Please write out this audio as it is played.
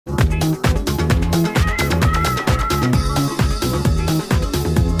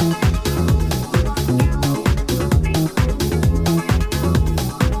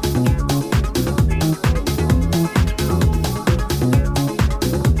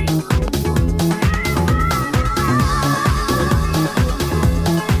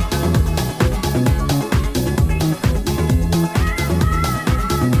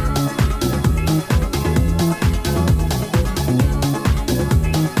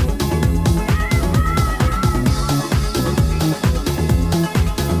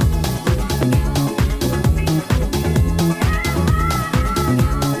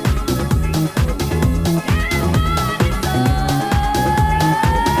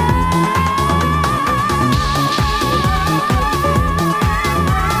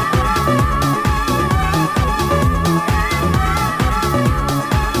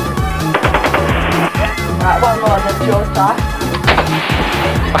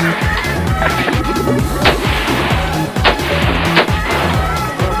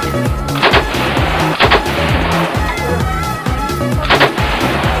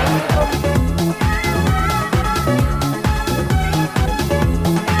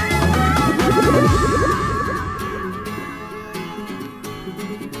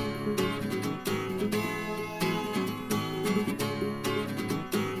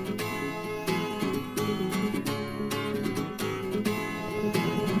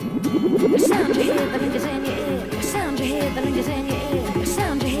The sound you hear, the lingers in your ear. The sound you hear, the lingers in your ear. The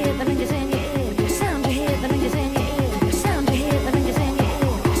sound you hear, the lingers in your ear. The sound you hear, the lingers in your ear. The sound you hear, the lingers in your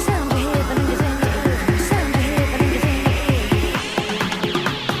ear. The sound you hear, the lingers in your ear. The sound you hear, the lingers in your ear.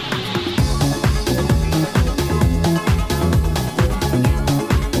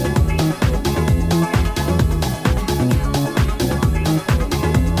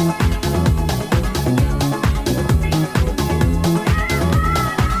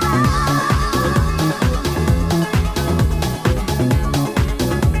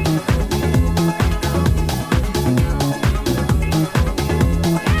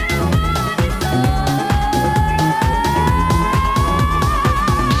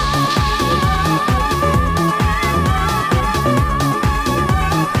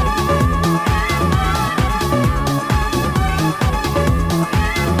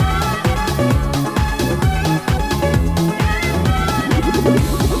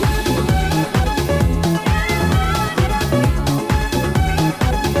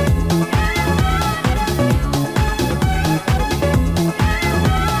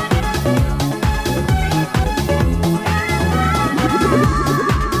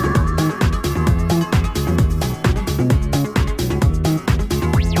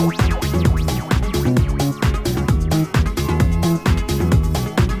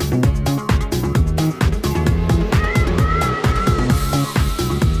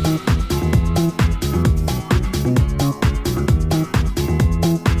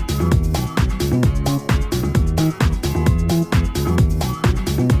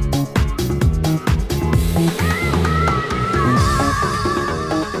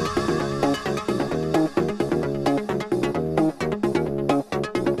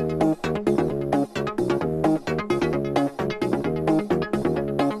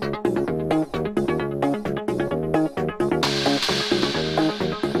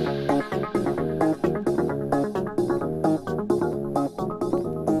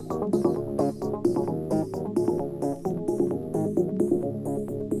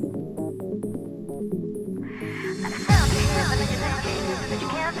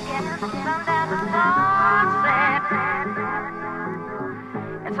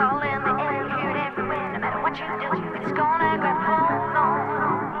 It's all in the air, you hear it everywhere. No matter what you do, it's gonna grab hold on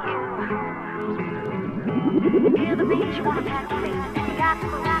you. Hear the beat, you wanna pack the beat, and you got to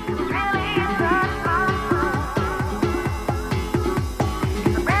move.